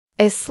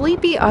A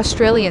sleepy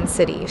Australian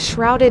city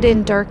shrouded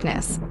in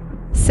darkness,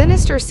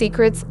 sinister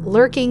secrets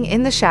lurking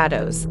in the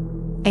shadows,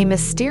 a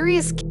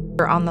mysterious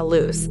killer on the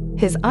loose,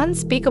 his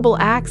unspeakable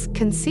acts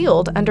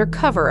concealed under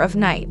cover of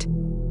night.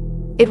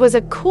 It was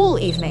a cool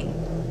evening.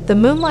 The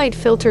moonlight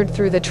filtered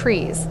through the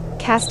trees,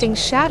 casting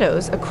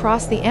shadows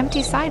across the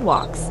empty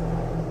sidewalks.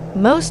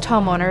 Most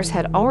homeowners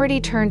had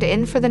already turned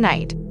in for the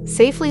night,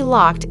 safely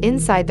locked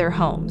inside their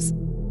homes.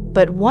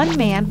 But one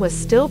man was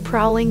still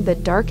prowling the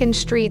darkened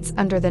streets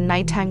under the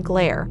nighttime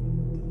glare.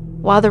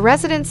 While the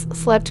residents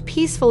slept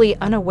peacefully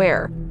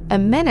unaware, a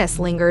menace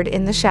lingered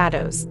in the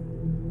shadows.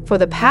 For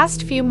the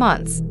past few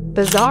months,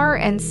 bizarre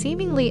and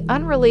seemingly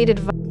unrelated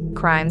violent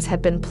crimes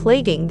had been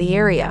plaguing the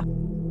area.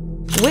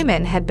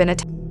 Women had been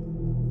attacked.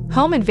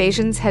 Home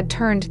invasions had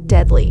turned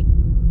deadly.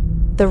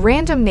 The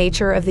random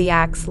nature of the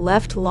acts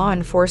left law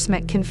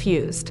enforcement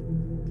confused.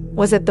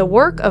 Was it the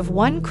work of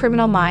one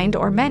criminal mind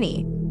or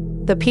many?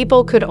 The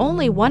people could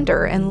only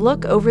wonder and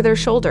look over their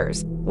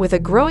shoulders, with a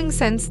growing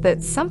sense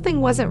that something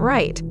wasn't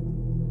right.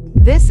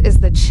 This is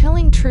the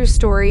chilling true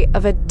story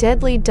of a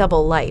deadly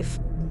double life,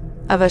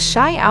 of a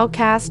shy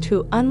outcast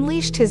who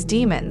unleashed his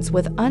demons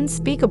with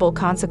unspeakable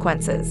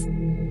consequences.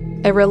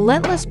 A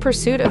relentless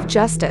pursuit of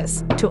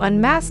justice to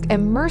unmask a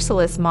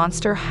merciless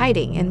monster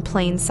hiding in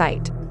plain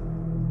sight.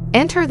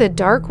 Enter the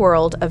dark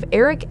world of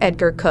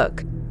Edgar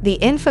Cooke, the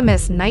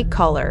infamous night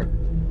caller,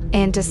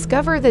 and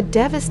discover the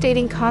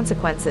devastating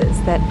consequences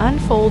that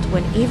unfold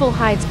when evil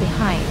hides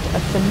behind a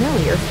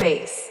familiar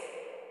face.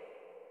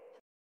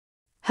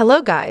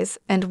 Hello guys,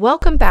 and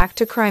welcome back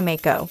to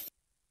Crimeco,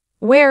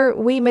 where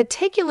we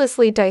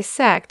meticulously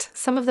dissect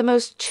some of the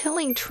most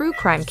chilling true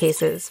crime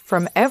cases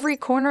from every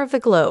corner of the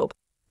globe,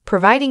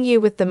 providing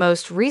you with the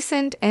most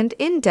recent and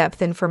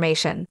in-depth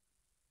information.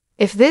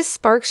 If this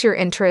sparks your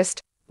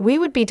interest, we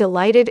would be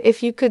delighted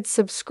if you could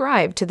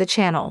subscribe to the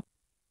channel.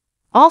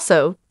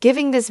 Also,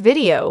 giving this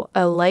video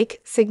a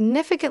like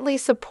significantly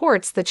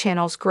supports the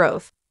channel's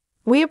growth.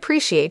 We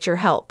appreciate your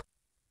help.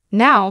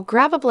 Now,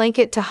 grab a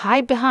blanket to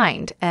hide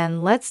behind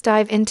and let's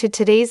dive into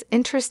today's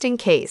interesting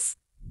case.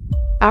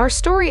 Our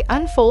story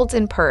unfolds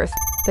in Perth,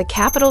 the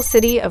capital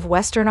city of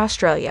Western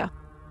Australia.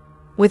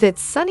 With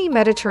its sunny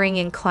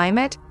Mediterranean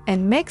climate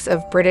and mix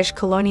of British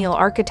colonial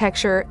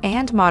architecture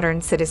and modern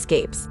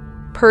cityscapes,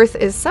 Perth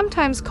is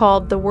sometimes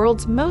called the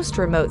world's most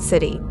remote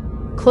city,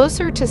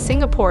 closer to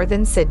Singapore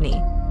than Sydney.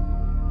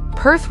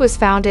 Perth was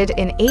founded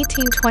in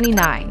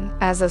 1829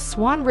 as a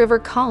Swan River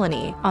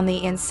colony on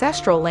the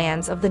ancestral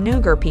lands of the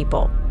Noongar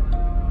people.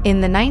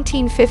 In the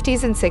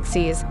 1950s and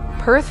 60s,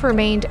 Perth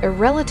remained a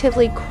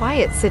relatively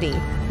quiet city,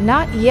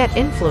 not yet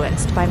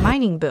influenced by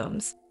mining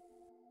booms.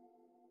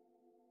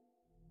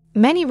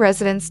 Many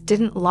residents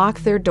didn't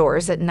lock their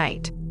doors at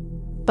night,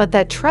 but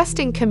that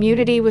trusting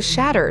community was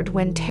shattered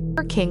when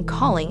terror came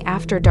calling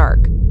after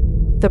dark.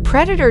 The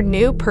predator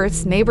knew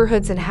Perth's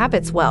neighborhoods and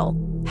habits well,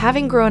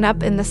 having grown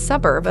up in the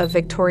suburb of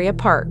Victoria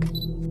Park.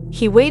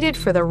 He waited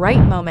for the right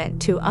moment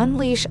to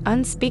unleash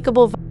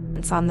unspeakable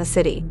violence on the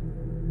city.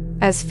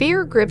 As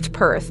fear gripped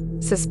Perth,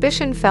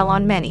 suspicion fell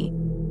on many,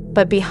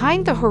 but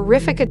behind the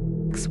horrific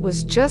attacks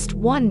was just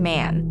one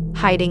man,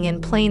 hiding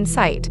in plain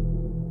sight.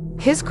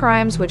 His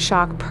crimes would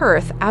shock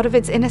Perth out of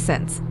its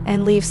innocence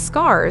and leave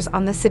scars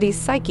on the city's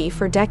psyche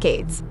for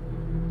decades.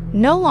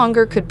 No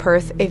longer could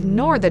Perth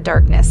ignore the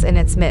darkness in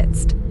its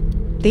midst.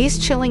 These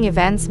chilling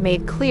events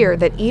made clear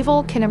that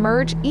evil can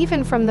emerge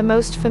even from the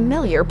most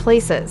familiar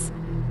places.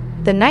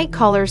 The night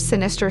caller's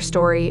sinister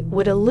story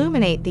would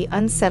illuminate the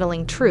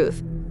unsettling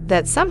truth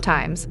that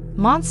sometimes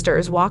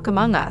monsters walk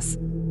among us.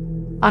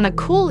 On a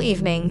cool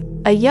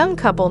evening, a young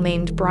couple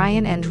named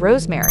Brian and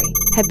Rosemary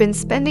had been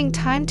spending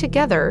time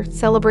together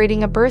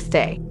celebrating a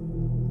birthday.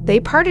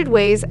 They parted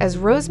ways as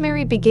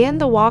Rosemary began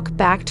the walk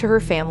back to her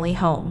family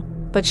home,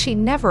 but she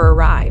never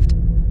arrived.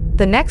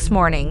 The next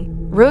morning,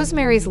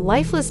 Rosemary's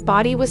lifeless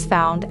body was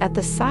found at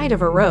the side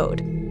of a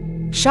road.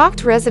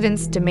 Shocked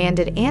residents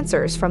demanded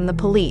answers from the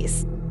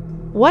police.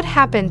 What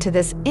happened to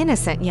this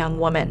innocent young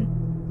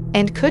woman?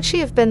 And could she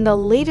have been the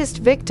latest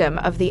victim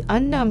of the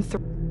unknown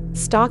threat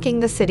stalking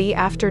the city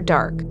after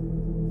dark?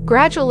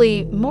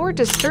 Gradually, more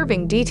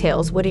disturbing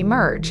details would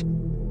emerge.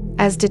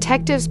 As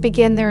detectives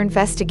began their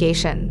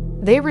investigation,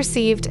 they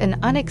received an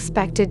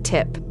unexpected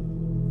tip.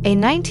 A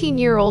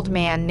 19-year-old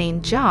man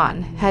named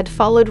John had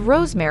followed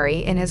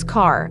Rosemary in his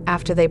car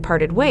after they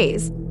parted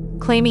ways,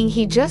 claiming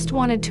he just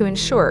wanted to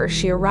ensure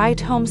she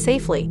arrived home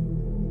safely.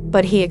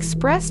 But he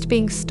expressed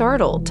being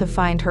startled to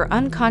find her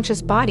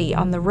unconscious body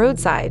on the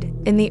roadside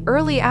in the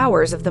early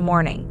hours of the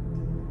morning.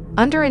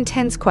 Under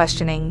intense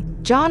questioning,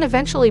 John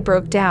eventually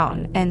broke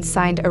down and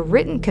signed a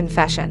written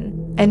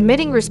confession,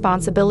 admitting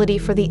responsibility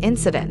for the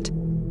incident.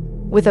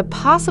 With a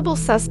possible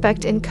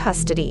suspect in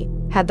custody,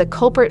 had the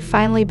culprit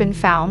finally been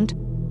found?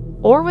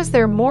 Or was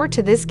there more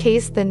to this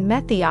case than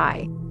met the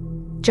eye?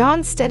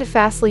 John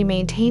steadfastly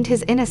maintained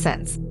his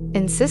innocence,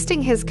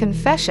 insisting his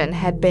confession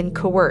had been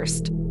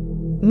coerced.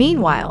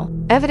 Meanwhile,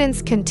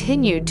 evidence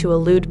continued to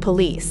elude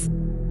police.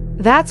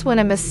 That's when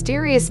a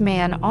mysterious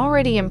man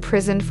already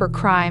imprisoned for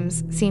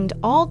crimes seemed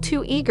all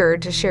too eager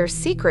to share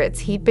secrets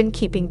he'd been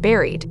keeping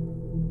buried.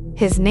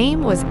 His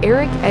name was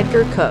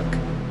Edgar Cooke.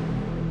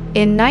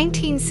 In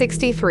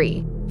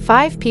 1963,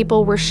 5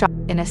 people were shot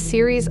in a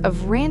series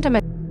of random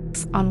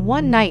attacks on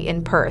one night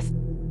in Perth.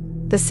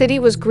 The city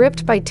was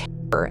gripped by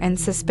terror and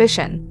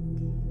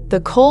suspicion.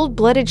 The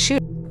cold-blooded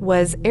shooter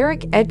was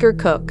Edgar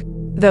Cooke,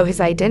 though his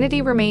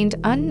identity remained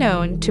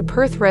unknown to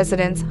Perth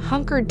residents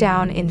hunkered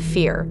down in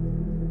fear.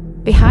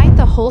 Behind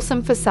the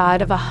wholesome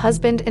facade of a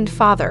husband and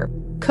father,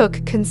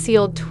 Cooke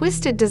concealed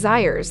twisted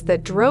desires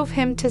that drove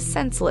him to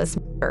senseless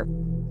murder.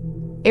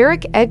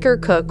 Edgar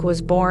Cooke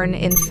was born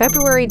in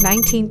February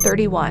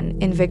 1931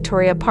 in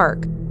Victoria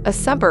Park, a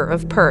suburb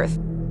of Perth.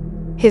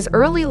 His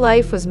early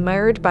life was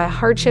marred by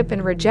hardship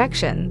and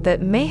rejection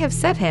that may have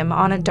set him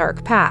on a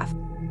dark path.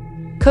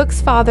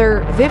 Cooke's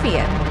father,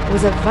 Vivian,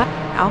 was a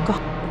violent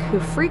alcoholic who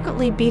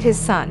frequently beat his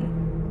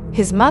son.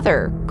 His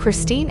mother,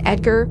 Christine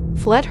Edgar,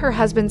 fled her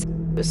husband's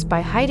abuse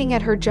by hiding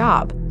at her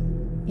job.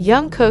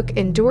 Young Cooke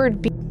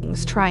endured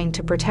beatings trying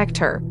to protect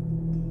her.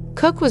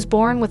 Cooke was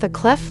born with a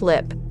cleft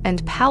lip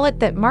and palate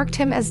that marked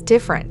him as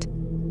different.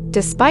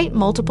 Despite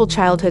multiple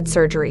childhood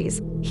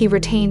surgeries, he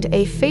retained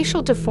a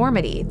facial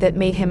deformity that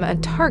made him a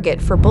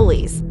target for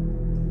bullies.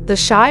 The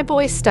shy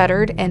boy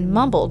stuttered and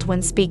mumbled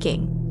when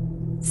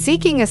speaking.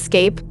 Seeking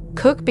escape,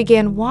 Cooke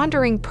began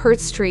wandering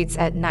Perth streets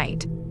at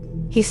night.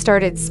 He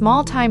started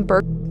small-time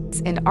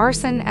burglaries and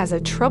arson as a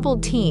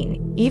troubled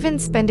teen, even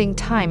spending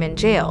time in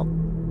jail.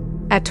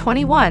 At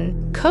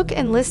 21, Cooke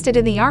enlisted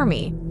in the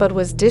army but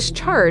was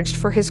discharged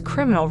for his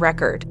criminal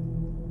record.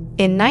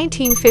 In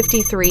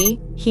 1953,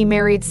 he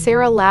married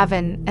Sarah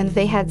Lavin and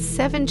they had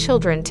 7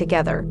 children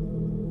together.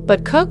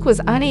 But Cooke was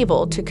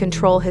unable to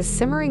control his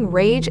simmering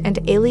rage and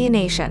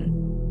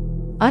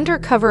alienation. Under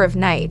cover of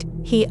night,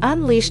 he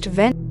unleashed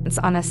vengeance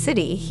on a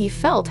city he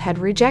felt had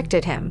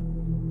rejected him.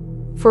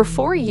 For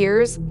 4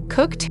 years,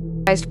 Cooke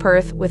terrorized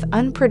Perth with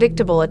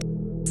unpredictable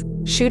attacks,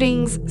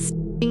 shootings,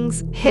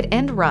 stabbings,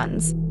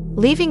 hit-and-runs,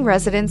 leaving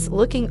residents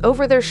looking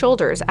over their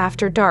shoulders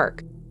after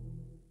dark.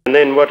 And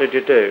then what did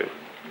you do?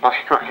 I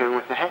struck him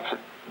with the hatchet.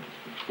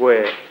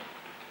 Where?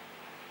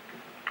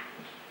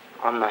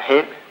 On the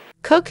head.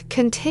 Cooke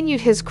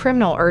continued his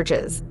criminal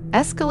urges,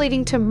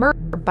 escalating to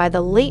murder by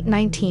the late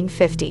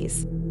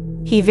 1950s.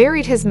 He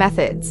varied his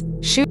methods,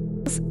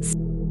 shootings,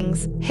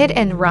 stabbings,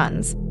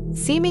 hit-and-runs,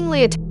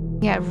 seemingly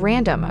attacking at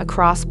random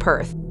across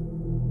Perth.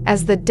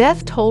 As the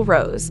death toll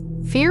rose,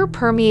 fear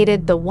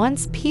permeated the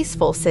once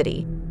peaceful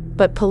city,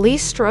 but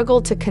police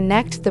struggled to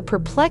connect the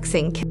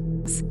perplexing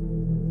killings.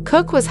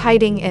 Cooke was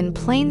hiding in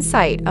plain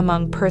sight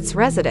among Perth's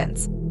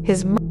residents,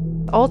 his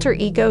alter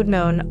ego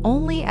known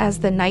only as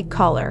the Night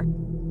Caller.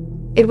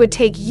 It would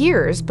take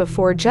years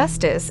before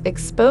justice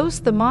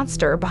exposed the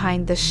monster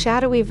behind the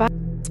shadowy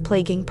violence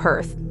plaguing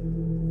Perth.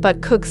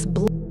 But Cooke's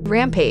bloody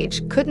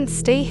rampage couldn't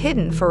stay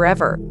hidden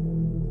forever.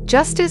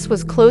 Justice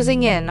was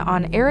closing in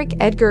on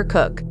Edgar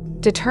Cooke,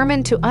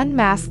 determined to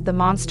unmask the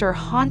monster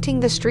haunting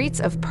the streets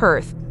of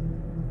Perth.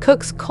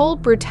 Cooke's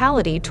cold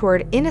brutality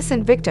toward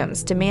innocent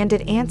victims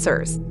demanded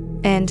answers,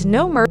 and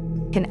no murder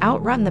can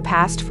outrun the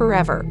past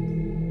forever.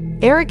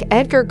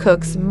 Edgar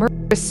Cooke's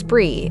murderous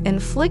spree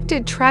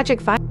inflicted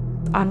tragic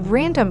violence on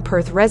random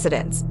Perth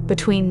residents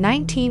between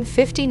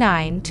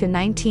 1959 to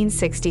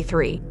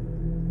 1963.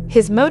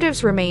 His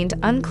motives remained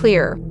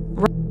unclear,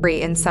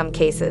 robbery in some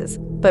cases,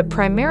 but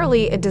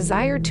primarily a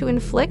desire to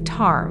inflict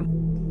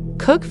harm.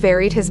 Cooke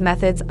varied his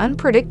methods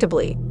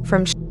unpredictably,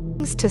 from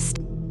shootings to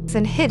stabs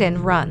and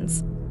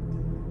hit-and-runs.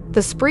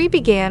 The spree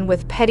began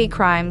with petty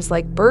crimes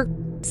like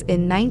burglaries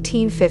in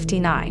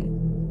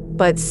 1959,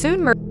 but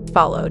soon murders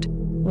followed.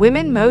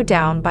 Women mowed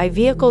down by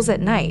vehicles at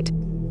night,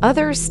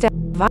 others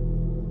stabbed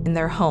violently in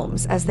their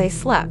homes as they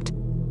slept.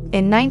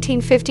 In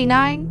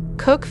 1959,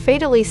 Cooke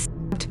fatally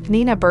stabbed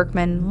Nina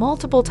Berkman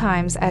multiple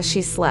times as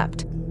she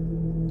slept.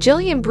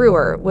 Jillian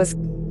Brewer was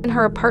in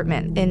her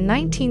apartment in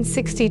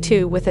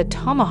 1962 with a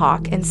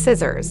tomahawk and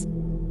scissors.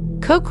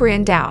 Cooke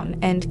ran down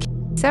and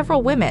killed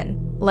several women,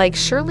 like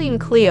Shirlene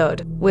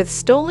Cleode, with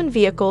stolen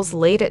vehicles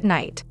late at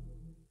night.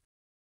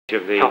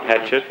 Of the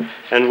hatchet,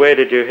 and where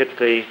did you hit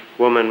the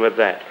woman with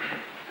that?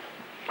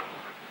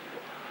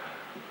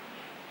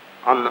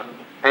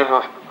 As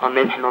I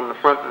mentioned, on the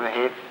front of the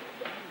head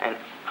and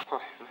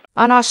across.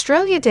 On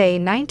Australia Day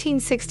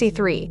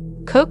 1963,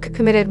 Cooke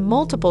committed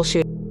multiple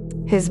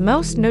shootings, his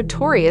most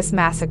notorious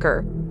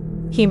massacre.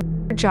 He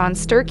murdered John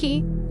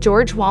Sturkey,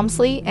 George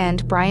Walmsley,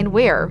 and Brian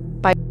Ware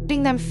by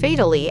shooting them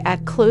fatally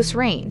at close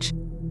range.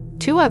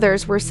 2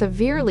 others were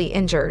severely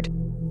injured.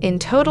 In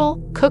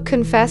total, Cooke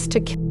confessed to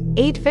killing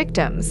 8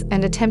 victims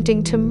and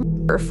attempting to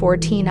murder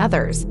 14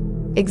 others,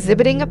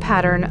 exhibiting a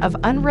pattern of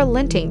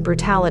unrelenting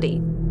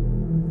brutality.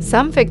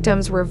 Some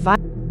victims were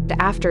violated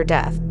after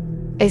death.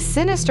 A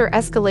sinister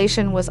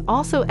escalation was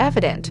also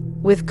evident,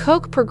 with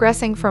Cooke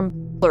progressing from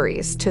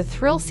burglaries to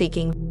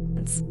thrill-seeking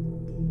violence.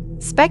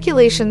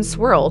 Speculation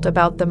swirled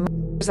about the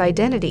murderer's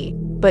identity,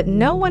 but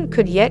no one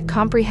could yet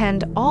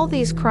comprehend all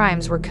these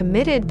crimes were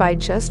committed by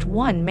just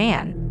one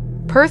man.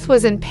 Perth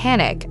was in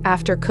panic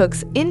after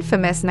Cooke's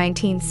infamous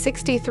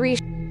 1963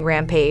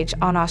 rampage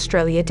on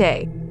Australia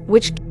Day,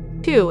 which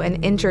killed 2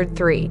 and injured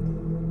 3.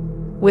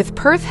 With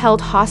Perth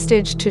held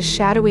hostage to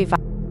shadowy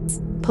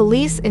violence,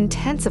 police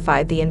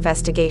intensified the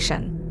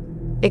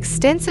investigation.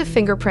 Extensive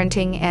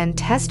fingerprinting and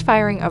test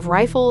firing of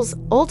rifles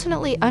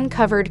ultimately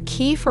uncovered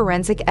key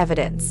forensic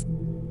evidence.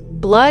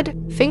 Blood,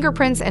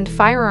 fingerprints, and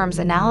firearms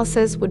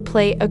analysis would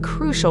play a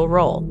crucial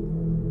role.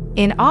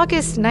 In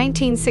August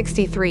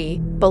 1963,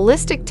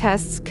 ballistic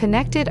tests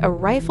connected a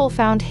rifle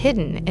found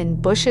hidden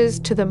in bushes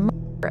to the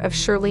murder of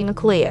Shirley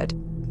MacLeod.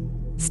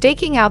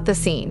 Staking out the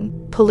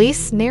scene, police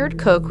snared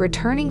Cooke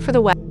returning for the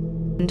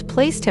weapon and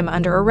placed him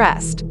under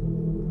arrest.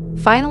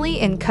 Finally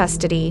in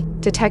custody,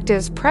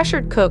 detectives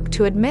pressured Cooke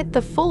to admit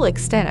the full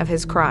extent of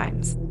his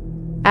crimes.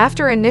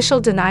 After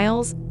initial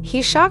denials,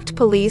 he shocked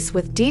police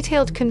with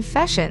detailed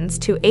confessions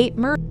to 8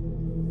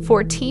 murders,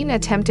 14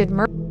 attempted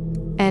murders,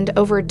 and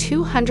over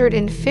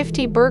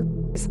 250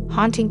 burglaries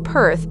haunting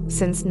Perth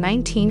since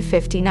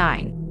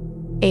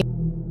 1959. A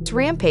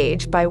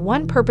rampage by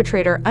one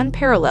perpetrator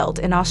unparalleled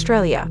in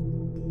Australia.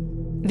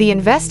 The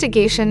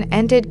investigation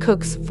ended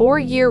Cooke's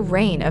 4-year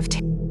reign of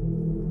terror.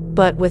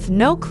 But with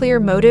no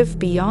clear motive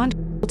beyond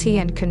cruelty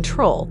and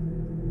control,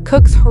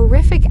 Cooke's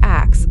horrific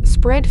acts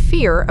spread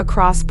fear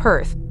across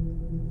Perth.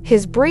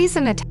 His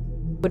brazen attack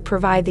would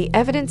provide the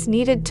evidence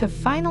needed to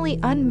finally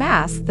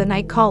unmask the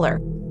night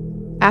caller.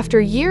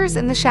 After years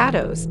in the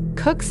shadows,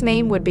 Cooke's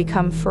name would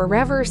become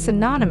forever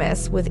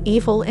synonymous with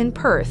evil in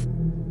Perth.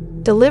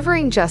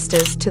 Delivering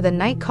justice to the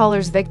night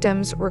caller's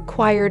victims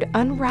required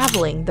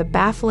unraveling the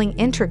baffling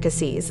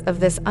intricacies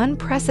of this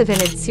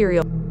unprecedented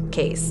serial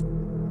case.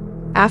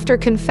 After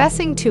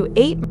confessing to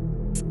 8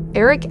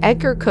 murders,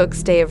 Edgar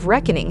Cooke's day of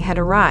reckoning had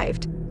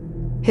arrived.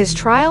 His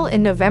trial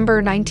in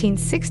November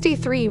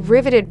 1963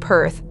 riveted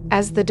Perth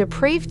as the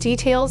depraved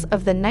details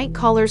of the night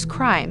caller's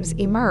crimes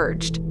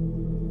emerged.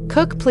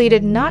 Cooke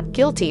pleaded not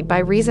guilty by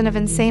reason of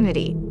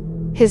insanity.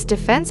 His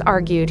defense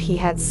argued he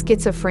had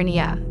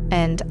schizophrenia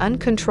and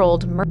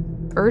uncontrolled murder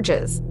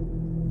urges.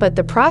 But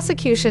the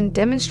prosecution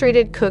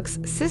demonstrated Cooke's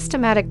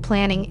systematic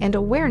planning and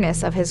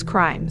awareness of his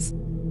crimes.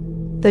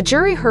 The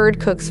jury heard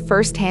Cooke's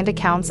first-hand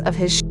accounts of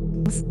his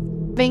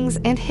stabbings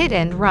and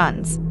hit-and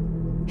runs.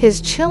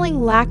 His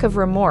chilling lack of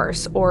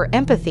remorse or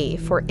empathy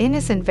for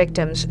innocent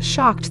victims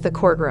shocked the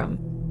courtroom.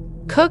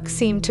 Cooke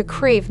seemed to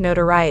crave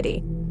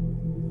notoriety.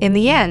 In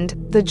the end,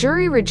 the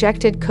jury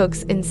rejected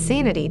Cooke's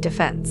insanity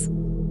defense.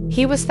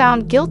 He was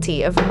found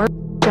guilty of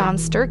murdering John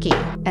Sturkey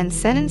and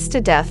sentenced to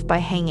death by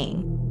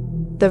hanging.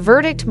 The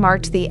verdict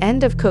marked the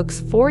end of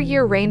Cooke's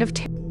 4-year reign of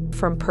terror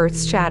from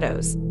Perth's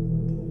shadows.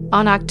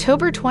 On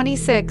October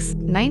 26,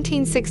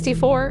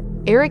 1964,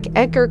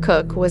 Edgar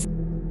Cooke was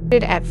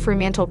executed at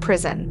Fremantle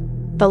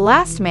Prison, the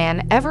last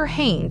man ever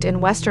hanged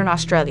in Western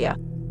Australia.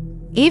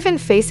 Even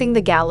facing the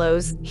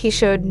gallows, he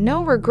showed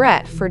no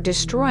regret for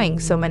destroying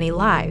so many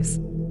lives.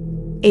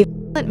 A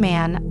violent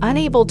man,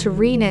 unable to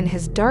rein in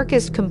his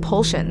darkest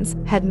compulsions,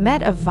 had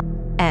met a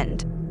violent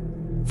end.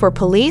 For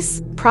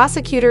police,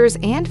 prosecutors,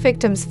 and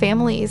victims'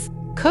 families,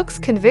 Cooke's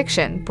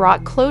conviction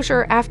brought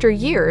closure after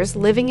years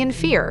living in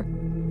fear.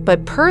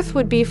 But Perth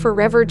would be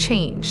forever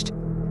changed.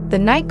 The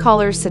night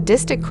caller's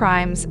sadistic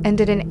crimes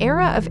ended an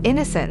era of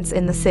innocence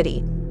in the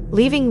city,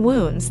 leaving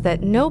wounds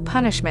that no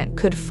punishment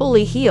could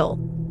fully heal.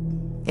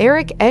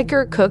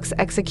 Edgar Cooke's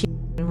execution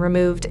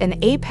removed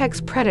an apex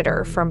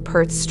predator from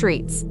Perth's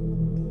streets.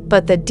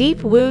 But the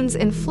deep wounds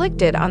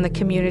inflicted on the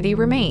community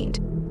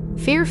remained.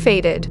 Fear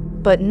faded,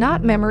 but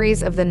not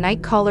memories of the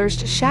night caller's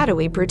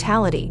shadowy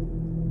brutality.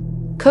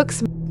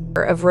 Cooke's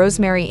murder of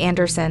Rosemary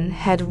Anderson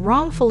had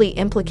wrongfully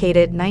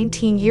implicated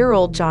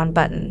 19-year-old John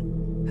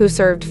Button, who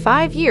served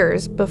 5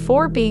 years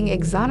before being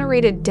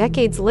exonerated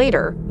decades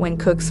later when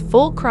Cooke's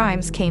full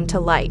crimes came to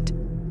light.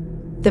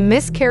 The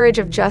miscarriage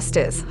of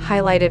justice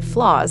highlighted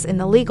flaws in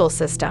the legal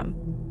system,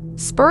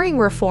 spurring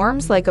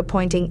reforms like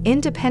appointing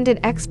independent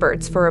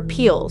experts for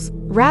appeals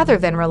rather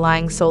than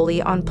relying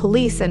solely on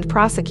police and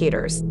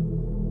prosecutors.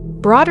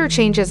 Broader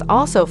changes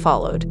also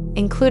followed,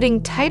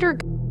 including tighter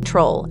gun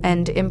control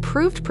and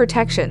improved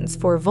protections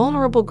for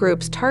vulnerable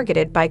groups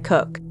targeted by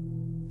Cooke.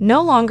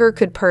 No longer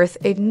could Perth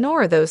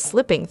ignore those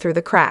slipping through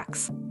the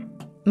cracks.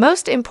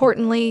 Most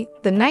importantly,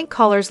 the night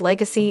caller's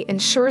legacy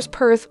ensures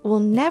Perth will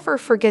never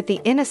forget the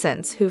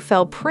innocents who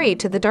fell prey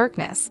to the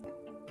darkness.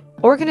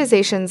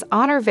 Organizations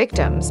honor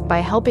victims by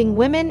helping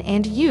women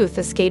and youth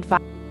escape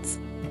violence.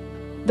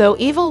 Though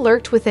evil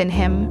lurked within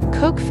him,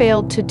 Cooke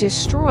failed to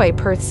destroy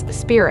Perth's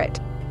spirit.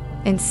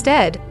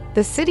 Instead,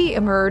 the city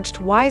emerged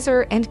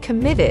wiser and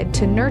committed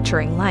to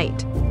nurturing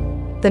light.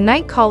 The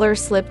night caller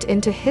slipped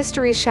into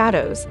history's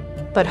shadows,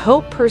 but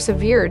hope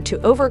persevered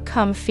to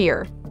overcome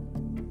fear.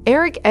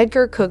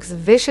 Edgar Cooke's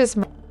vicious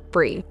murder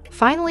spree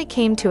finally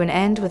came to an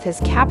end with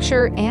his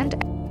capture and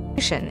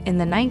execution in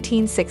the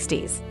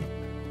 1960s.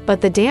 But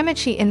the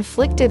damage he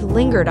inflicted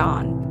lingered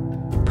on.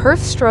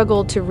 Perth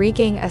struggled to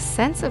regain a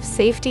sense of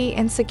safety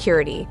and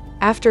security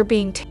after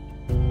being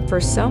taken for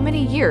so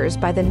many years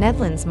by the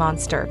Nedlands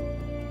monster.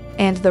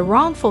 and the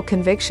wrongful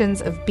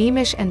convictions of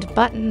Beamish and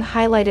Button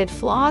highlighted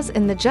flaws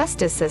in the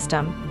justice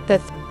system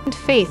that threatened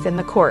faith in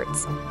the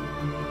courts.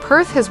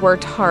 Perth has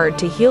worked hard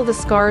to heal the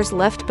scars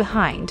left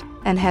behind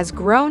and has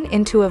grown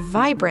into a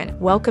vibrant,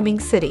 welcoming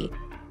city.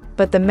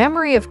 But the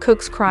memory of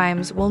Cooke's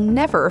crimes will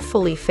never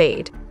fully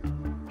fade.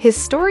 His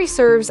story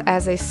serves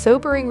as a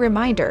sobering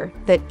reminder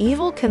that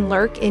evil can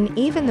lurk in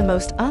even the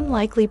most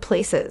unlikely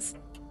places.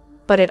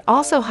 But it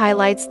also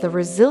highlights the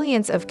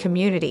resilience of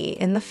community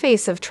in the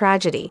face of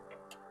tragedy.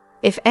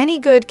 If any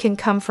good can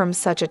come from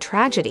such a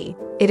tragedy,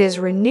 it is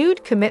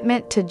renewed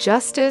commitment to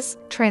justice,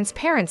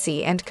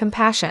 transparency, and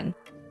compassion.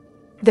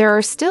 There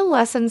are still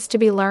lessons to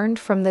be learned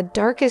from the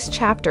darkest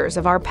chapters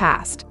of our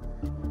past.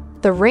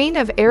 The reign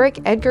of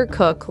Edgar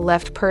Cooke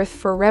left Perth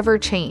forever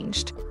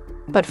changed.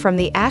 But from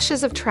the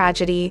ashes of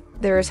tragedy,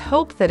 there is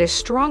hope that a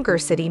stronger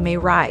city may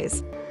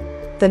rise.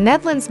 The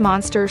Netherlands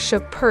monster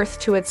shook Perth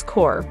to its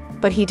core,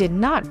 but he did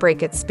not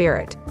break its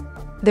spirit.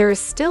 There is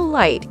still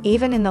light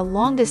even in the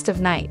longest of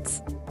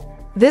nights.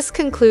 This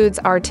concludes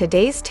our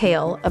today's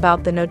tale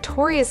about the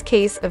notorious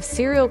case of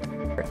serial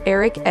killer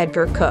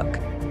Edgar Cooke.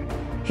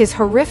 His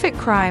horrific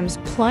crimes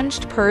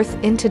plunged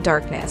Perth into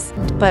darkness,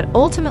 but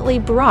ultimately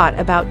brought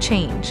about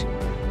change.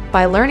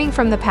 By learning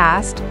from the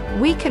past,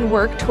 we can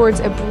work towards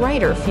a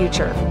brighter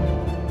future.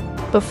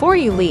 Before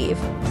you leave,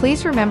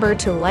 please remember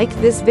to like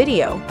this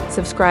video,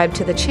 subscribe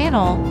to the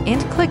channel,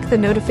 and click the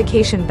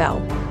notification bell.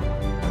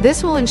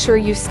 This will ensure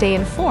you stay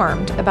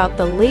informed about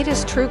the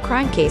latest true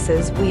crime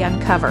cases we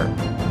uncover.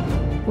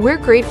 We're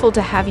grateful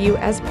to have you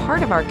as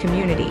part of our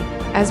community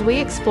as we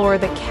explore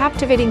the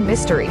captivating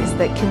mysteries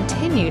that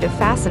continue to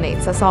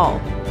fascinate us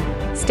all.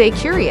 Stay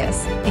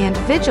curious and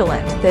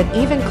vigilant that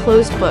even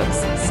closed books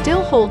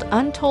still hold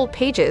untold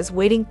pages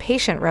waiting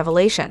patient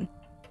revelation.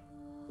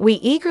 We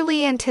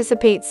eagerly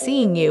anticipate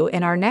seeing you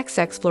in our next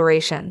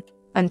exploration.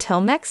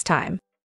 Until next time.